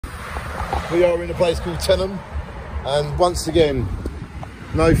We are in a place called Tenham, and once again,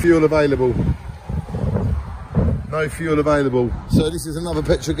 no fuel available. No fuel available. So this is another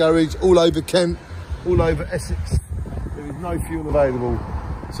petrol garage all over Kent, all over Essex. There is no fuel available.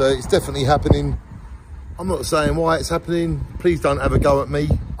 So it's definitely happening. I'm not saying why it's happening. Please don't have a go at me.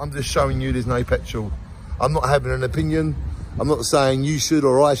 I'm just showing you there's no petrol. I'm not having an opinion. I'm not saying you should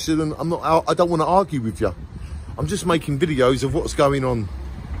or I shouldn't. I don't want to argue with you. I'm just making videos of what's going on.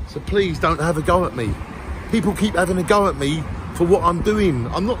 So please don't have a go at me. People keep having a go at me for what I'm doing.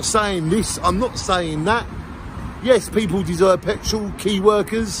 I'm not saying this, I'm not saying that. Yes, people deserve petrol, key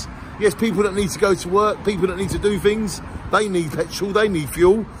workers. Yes, people that need to go to work, people that need to do things, they need petrol, they need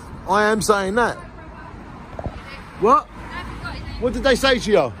fuel. I am saying that. What? What did they say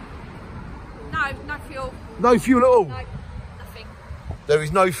to you? No fuel. No fuel at all? No, nothing. There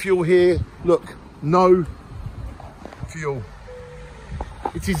is no fuel here. Look, no fuel.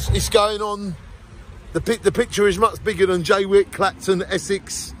 It's going on. The picture is much bigger than Jaywick, Clacton,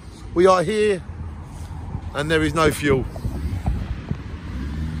 Essex. We are here and there is no fuel.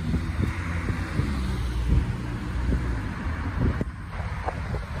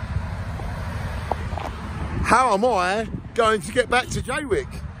 How am I going to get back to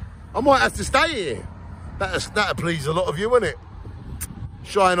Jaywick? I might have to stay here. That'll please a lot of you, won't it?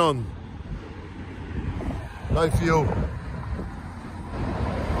 Shine on. No fuel.